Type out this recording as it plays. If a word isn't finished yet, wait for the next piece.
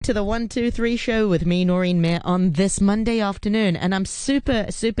To the 123 show with me, Noreen Mayer, on this Monday afternoon. And I'm super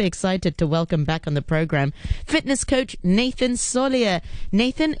excited to welcome back on the program fitness coach Nathan Solia.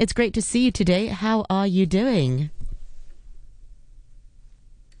 Nathan, it's great to see you today. How are you doing?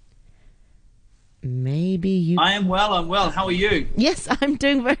 I am well. I'm well. How are you? Yes, I'm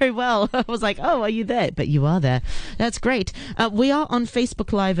doing very well. I was like, oh, are you there? But you are there. That's great. We are on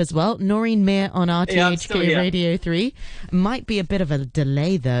Facebook Live as well. Noreen Mayer on RTHK Radio 3. Might be a bit of a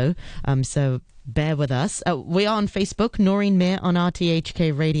delay, though, so bear with us. We are on Facebook. Noreen Mayer on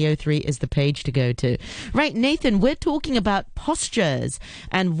RTHK Radio 3 is the page to go to. Right, Nathan, we're talking about postures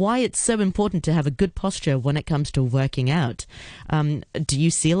and why it's so important to have a good posture when it comes to working out. Do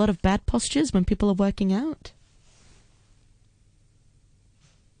you see a lot of bad postures when people are working out?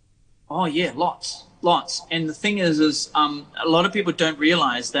 Oh, yeah, lots. And the thing is a lot of people don't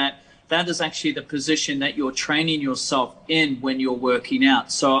realize that is actually the position that you're training yourself in when you're working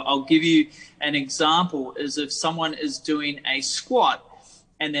out. So I'll give you an example is if someone is doing a squat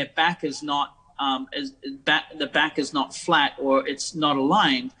and their back is not the back is not flat or it's not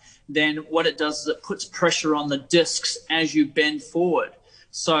aligned, then what it does is it puts pressure on the discs as you bend forward.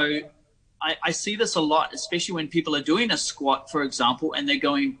 So I see this a lot, especially when people are doing a squat, for example, and they're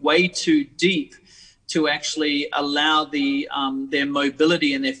going way too deep to actually allow their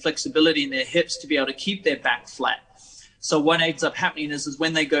mobility and their flexibility in their hips to be able to keep their back flat. So what ends up happening is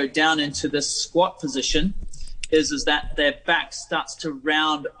when they go down into this squat position is that their back starts to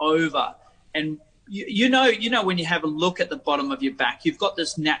round over. And you know when you have a look at the bottom of your back, you've got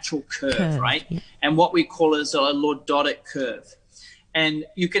this natural curve, right? Yeah. And what we call is a lordotic curve. And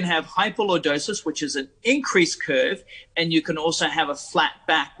you can have hypolordosis, which is an increased curve, and you can also have a flat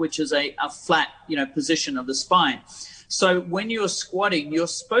back, which is a flat, position of the spine. So when you're squatting, you're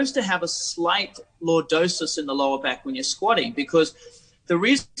supposed to have a slight lordosis in the lower back when you're squatting, because the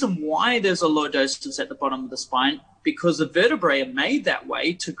reason why there's a lordosis at the bottom of the spine, because the vertebrae are made that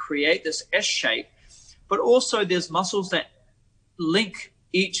way to create this S shape, but also there's muscles that link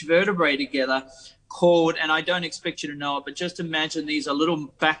each vertebrae together called, and I don't expect you to know it, but just imagine these are little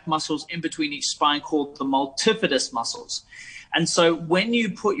back muscles in between each spine called the multifidus muscles. And so when you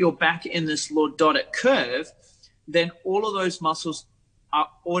put your back in this lordotic curve, then all of those muscles are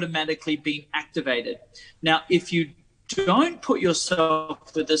automatically being activated. Now, if you don't put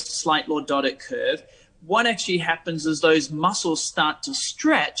yourself with this slight lordotic curve, what actually happens is those muscles start to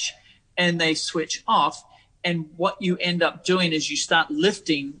stretch and they switch off. And what you end up doing is you start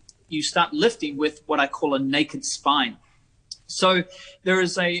lifting with what I call a naked spine. So there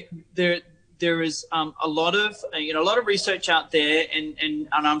is a lot of research out there, and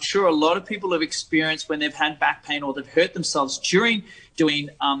I'm sure a lot of people have experienced when they've had back pain or they've hurt themselves during doing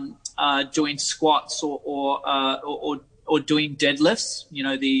squats or doing deadlifts.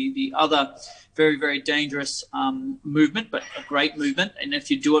 The other very, very dangerous movement, but a great movement. And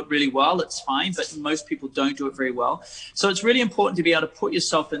if you do it really well, it's fine, but most people don't do it very well. So it's really important to be able to put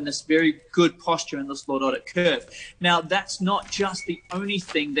yourself in this very good posture in this lordotic curve. Now, that's not just the only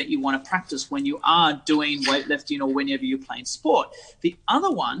thing that you want to practice when you are doing weightlifting or whenever you're playing sport. The other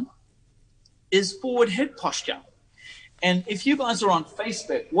one is forward head posture. And if you guys are on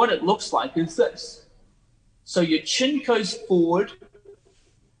Facebook, what it looks like is this. So your chin goes forward,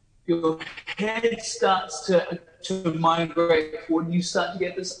 your head starts to migrate forward, and you start to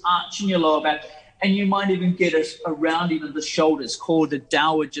get this arch in your lower back, and you might even get a rounding of the shoulders called the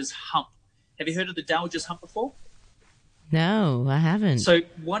dowager's hump. Have you heard of the dowager's hump before? No, I haven't. So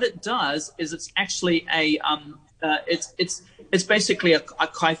what it does is it's actually it's basically a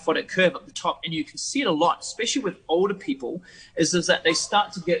kyphotic curve at the top, and you can see it a lot, especially with older people, is that they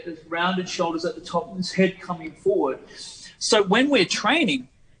start to get this rounded shoulders at the top and this head coming forward. So when we're training,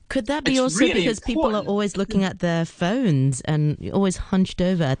 could that be also really because people are always looking at their phones and always hunched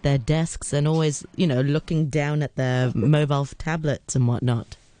over at their desks and always, looking down at their mobile tablets and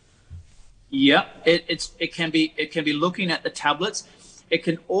whatnot? Yeah, it can be looking at the tablets. It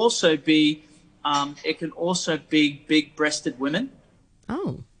can also be big-breasted women.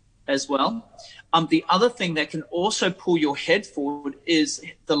 Oh. As well. The other thing that can also pull your head forward is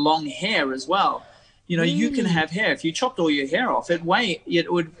the long hair as well. You can have hair. If you chopped all your hair off, it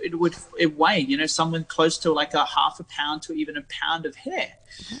would weigh, somewhere close to like a half a pound to even a pound of hair.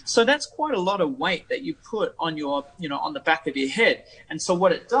 So that's quite a lot of weight that you put on your, on the back of your head. And so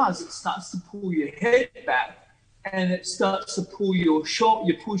what it does, it starts to pull your head back, and it starts to pull your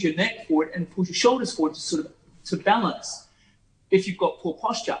pulls your neck forward and pulls your shoulders forward to balance if you've got poor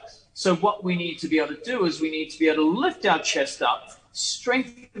posture. So what we need to be able to do is we need to be able to lift our chest up,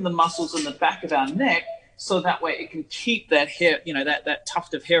 strengthen the muscles in the back of our neck so that way it can keep that hair, that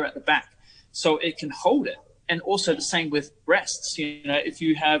tuft of hair at the back, so it can hold it. And also the same with breasts. If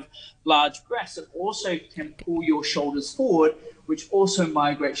you have large breasts, it also can pull your shoulders forward, which also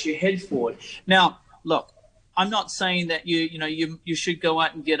migrates your head forward. Now, look, I'm not saying that you should go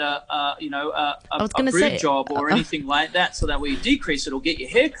out and get a boob job or anything like that, so that way you decrease it or get your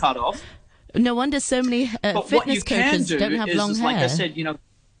hair cut off. No wonder so many fitness coaches don't have long hair. Like I said,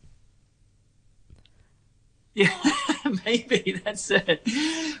 yeah, maybe that's it.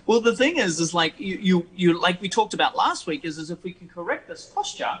 Well, the thing is like you like we talked about last week, is if we can correct this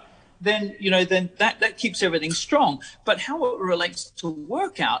posture, then that keeps everything strong. But how it relates to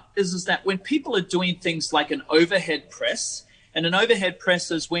workout is that when people are doing things like an overhead press, and an overhead press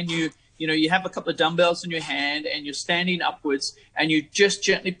is when you have a couple of dumbbells in your hand and you're standing upwards and you just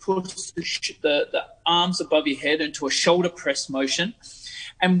gently push the arms above your head into a shoulder press motion.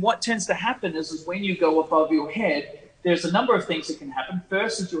 And what tends to happen is when you go above your head, there's a number of things that can happen.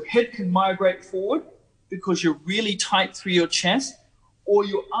 First is your head can migrate forward because you're really tight through your chest, or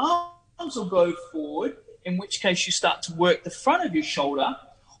your arms will go forward, in which case you start to work the front of your shoulder,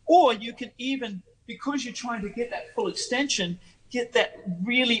 or you can even, because you're trying to get that full extension, get that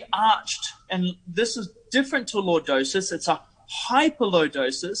really arched. And this is different to lordosis. It's a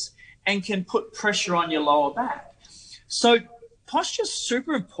hyperlordosis and can put pressure on your lower back. So posture is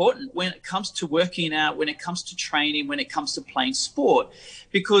super important when it comes to working out, when it comes to training, when it comes to playing sport,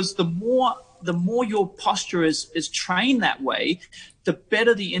 because the more your posture is trained that way, the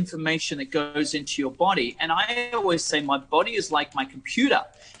better the information that goes into your body. And I always say my body is like my computer.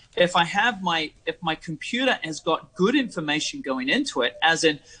 If my computer has got good information going into it, as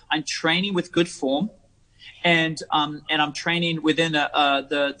in I'm training with good form, and I'm training within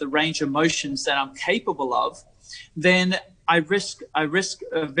the range of motions that I'm capable of, then I risk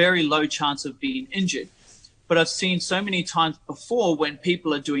a very low chance of being injured. But I've seen so many times before when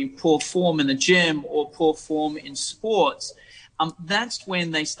people are doing poor form in the gym or poor form in sports, that's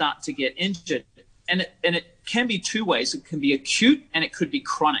when they start to get injured. And it can be two ways. It can be acute and it could be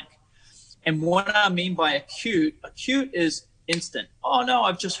chronic. And what I mean by acute is instant. Oh no,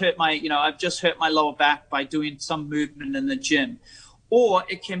 I've just hurt my lower back by doing some movement in the gym. Or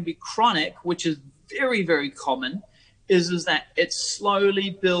it can be chronic, which is very, very common, is that it slowly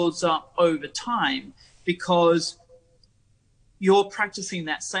builds up over time because you're practicing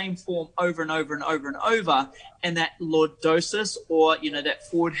that same form over and over and over and over, and that lordosis, or that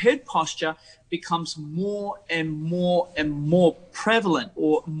forward head posture, becomes more and more and more prevalent,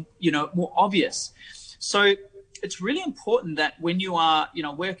 or more obvious. So it's really important that when you are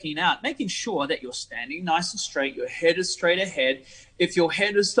working out, making sure that you're standing nice and straight, your head is straight ahead. If your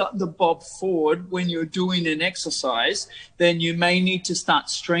head is starting to bob forward when you're doing an exercise, then you may need to start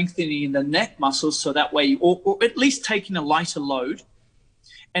strengthening the neck muscles, so that way, or at least taking a lighter load.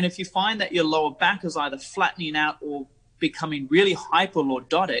 And if you find that your lower back is either flattening out or becoming really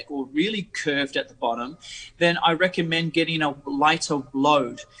hyperlordotic or really curved at the bottom, then I recommend getting a lighter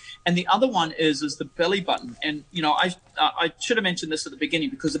load. And the other one is the belly button. And I should have mentioned this at the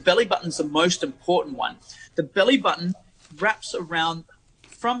beginning, because the belly button is the most important one. The belly button wraps around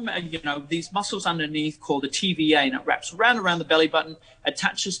from these muscles underneath called the TVA, and it wraps around the belly button,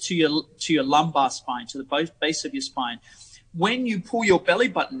 attaches to your lumbar spine, to the base of your spine. When you pull your belly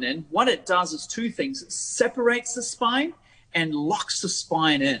button in, what it does is two things. It separates the spine and locks the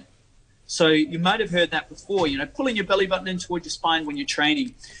spine in. So you might have heard that before, pulling your belly button in toward your spine when you're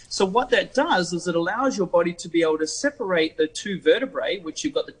training. So what that does is it allows your body to be able to separate the two vertebrae, which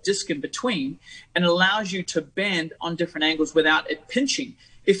you've got the disc in between, and allows you to bend on different angles without it pinching.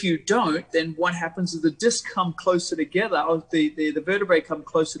 If you don't, then what happens is the disc come closer together, or the vertebrae come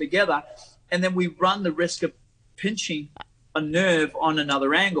closer together, and then we run the risk of pinching a nerve on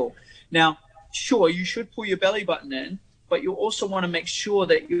another angle. Now, sure, you should pull your belly button in, but you also want to make sure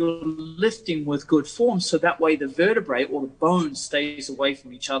that you're lifting with good form, so that way the vertebrae or the bone stays away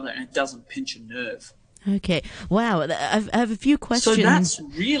from each other and it doesn't pinch a nerve. Okay. Wow. I have a few questions. So that's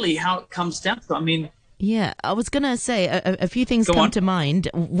really how it comes down to. Yeah, I was going to say a few things come to mind.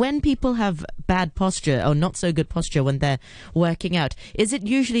 When people have bad posture or not so good posture when they're working out, is it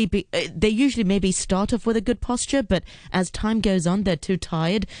usually they usually maybe start off with a good posture, but as time goes on, they're too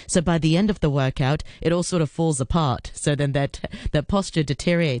tired. So by the end of the workout, it all sort of falls apart. So then their posture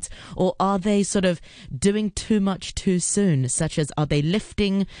deteriorates. Or are they sort of doing too much too soon, such as are they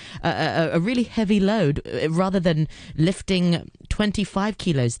lifting a really heavy load rather than lifting 25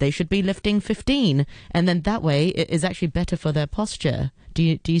 kilos? They should be lifting 15. And then that way it is actually better for their posture.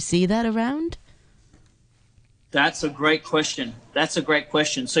 Do you see that around? That's a great question. That's a great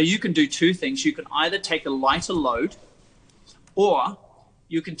question. So you can do two things. You can either take a lighter load, or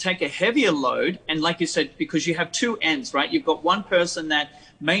you can take a heavier load. And like you said, because you have two ends, right? You've got one person that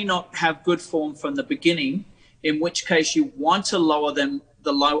may not have good form from the beginning, in which case you want to lower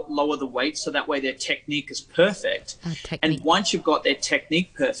the weight so that way their technique is perfect. And once you've got their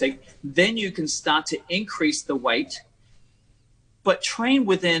technique perfect, then you can start to increase the weight, but train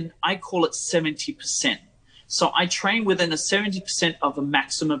within, I call it 70%. So I train within a 70% of a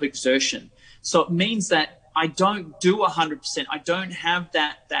maximum exertion. So it means that I don't do 100%. I don't have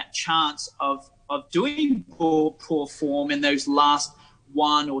that chance of doing poor form in those last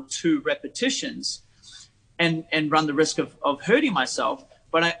 1 or 2 repetitions and run the risk of hurting myself.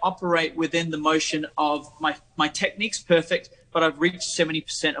 But I operate within the motion of my technique's perfect, but I've reached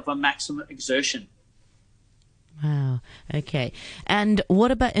 70% of a maximum exertion. Wow. Okay. And what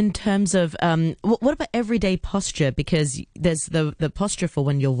about in terms of what about everyday posture? Because there's the posture for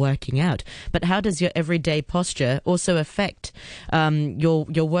when you're working out, but how does your everyday posture also affect your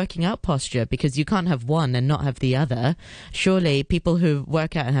working out posture? Because you can't have one and not have the other. Surely people who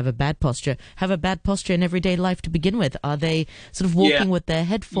work out and have a bad posture in everyday life to begin with. Are they sort of walking with their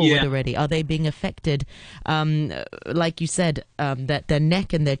head forward already? Are they being affected? Like you said, that their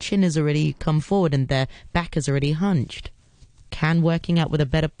neck and their chin has already come forward and their back is already hunched. Can working out with a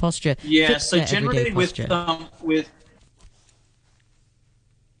better posture fix so their generally everyday posture?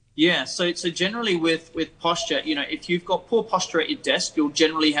 So generally with posture, if you've got poor posture at your desk, you'll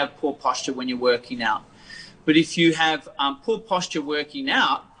generally have poor posture when you're working out. But if you have poor posture working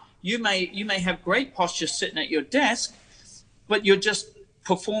out, you may have great posture sitting at your desk, but you're just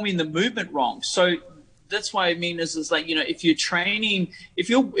performing the movement wrong. So that's why I mean is like, if you're training, if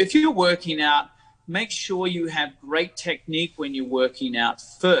you're working out, make sure you have great technique when you're working out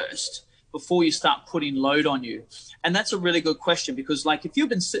first before you start putting load on you. And that's a really good question, because like if you've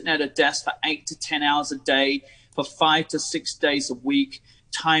been sitting at a desk for 8 to 10 hours a day for 5 to 6 days a week,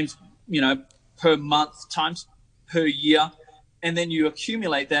 times, per month, times per year, and then you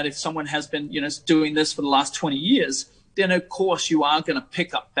accumulate that, if someone has been, doing this for the last 20 years, then of course you are going to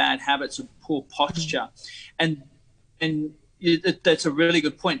pick up bad habits of poor posture. And that's a really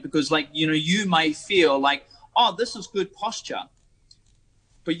good point, because you may feel like, oh, this is good posture,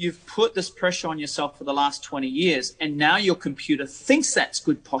 but you've put this pressure on yourself for the last 20 years, and now your computer thinks that's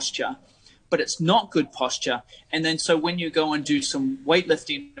good posture, but it's not good posture. And then so when you go and do some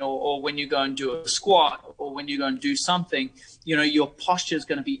weightlifting, or when you go and do a squat, or when you go and do something, your posture is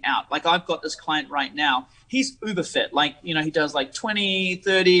going to be out. Like I've got this client right now, he's uber fit. Like, he does like 20,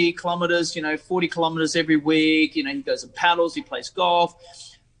 30 kilometers, 40 kilometers every week. He goes and paddles, he plays golf.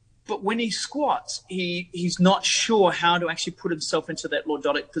 But when he squats, he's not sure how to actually put himself into that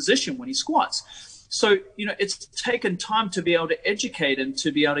lordotic position when he squats. So, it's taken time to be able to educate him,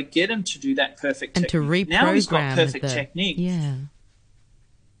 to be able to get him to do that perfect and technique. To reprogram. Now he's got perfect technique. Yeah.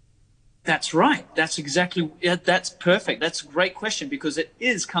 That's right. That's that's perfect. That's a great question, because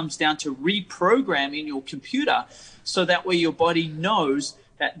it comes down to reprogramming your computer so that way your body knows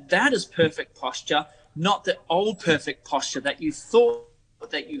that is perfect posture, not the old perfect posture that you thought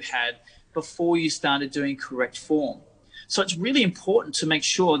that you had before you started doing correct form. So it's really important to make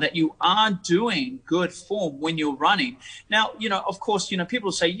sure that you are doing good form when you're running. Now, of course,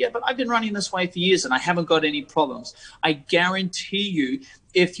 people say, yeah, but I've been running this way for years and I haven't got any problems. I guarantee you,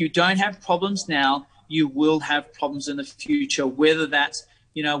 if you don't have problems now, you will have problems in the future, whether that's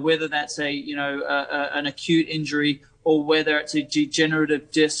an acute injury, or whether it's a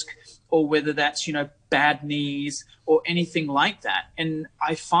degenerative disc, or whether that's, bad knees or anything like that. And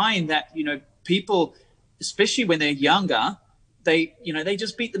I find that, people, especially when they're younger, they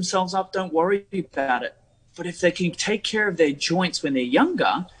just beat themselves up, don't worry about it. But if they can take care of their joints when they're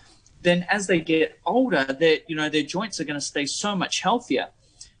younger, then as they get older, their joints are going to stay so much healthier.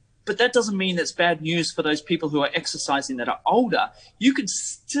 But that doesn't mean it's bad news for those people who are exercising that are older. You can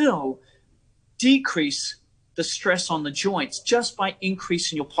still decrease the stress on the joints just by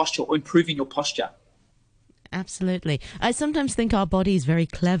increasing your posture or improving your posture. Absolutely. I sometimes think our body is very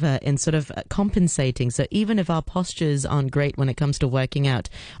clever in sort of compensating. So even if our postures aren't great when it comes to working out,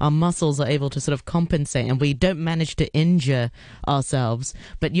 our muscles are able to sort of compensate and we don't manage to injure ourselves.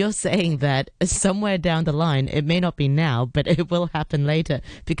 But you're saying that somewhere down the line, it may not be now, but it will happen later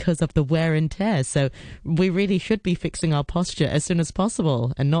because of the wear and tear. So we really should be fixing our posture as soon as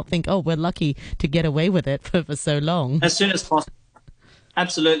possible and not think, oh, we're lucky to get away with it for so long. As soon as possible.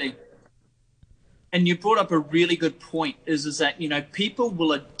 Absolutely. And you brought up a really good point, is that, people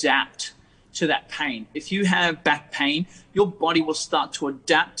will adapt to that pain. If you have back pain, your body will start to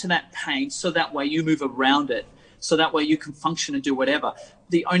adapt to that pain so that way you move around it. so that way you can function and do whatever.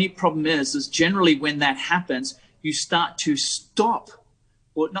 The only problem is generally when that happens, you start to stop,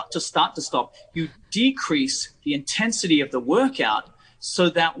 or not just start to stop, you decrease the intensity of the workout so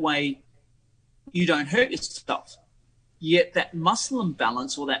that way you don't hurt yourself. Yet that muscle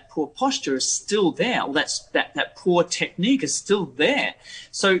imbalance or that poor posture is still there, or that poor technique is still there.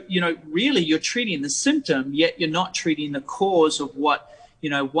 So, really you're treating the symptom, yet you're not treating the cause of what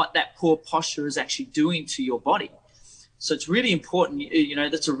that poor posture is actually doing to your body. So it's really important,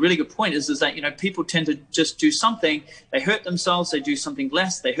 that's a really good point, is that, people tend to just do something, they hurt themselves, they do something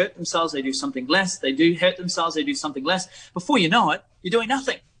less, they hurt themselves, they do something less, they do hurt themselves, they do something less. Before you know it, you're doing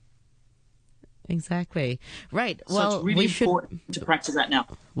nothing. Exactly. Right. So it's really important to practice that now.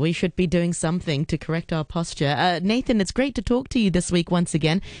 We should be doing something to correct our posture. Nathan, it's great to talk to you this week once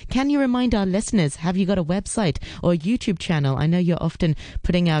again. Can you remind our listeners, have you got a website or a YouTube channel? I know you're often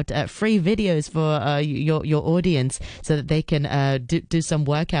putting out free videos for your audience so that they can do some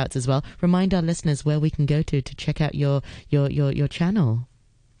workouts as well. Remind our listeners where we can go to check out your channel.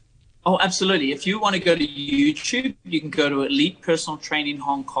 Oh, absolutely. If you want to go to YouTube, you can go to Elite Personal Training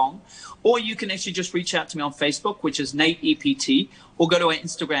Hong Kong, or you can actually just reach out to me on Facebook, which is Nate EPT, or go to our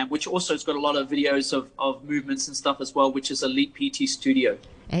Instagram, which also has got a lot of videos of movements and stuff as well, which is Elite PT Studio.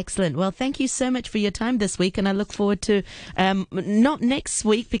 Excellent. Well, thank you so much for your time this week, and I look forward to not next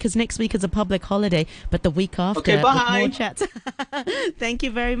week, because next week is a public holiday, but the week after Okay, bye. with more chats. Thank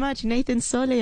you very much, Nathan Solia.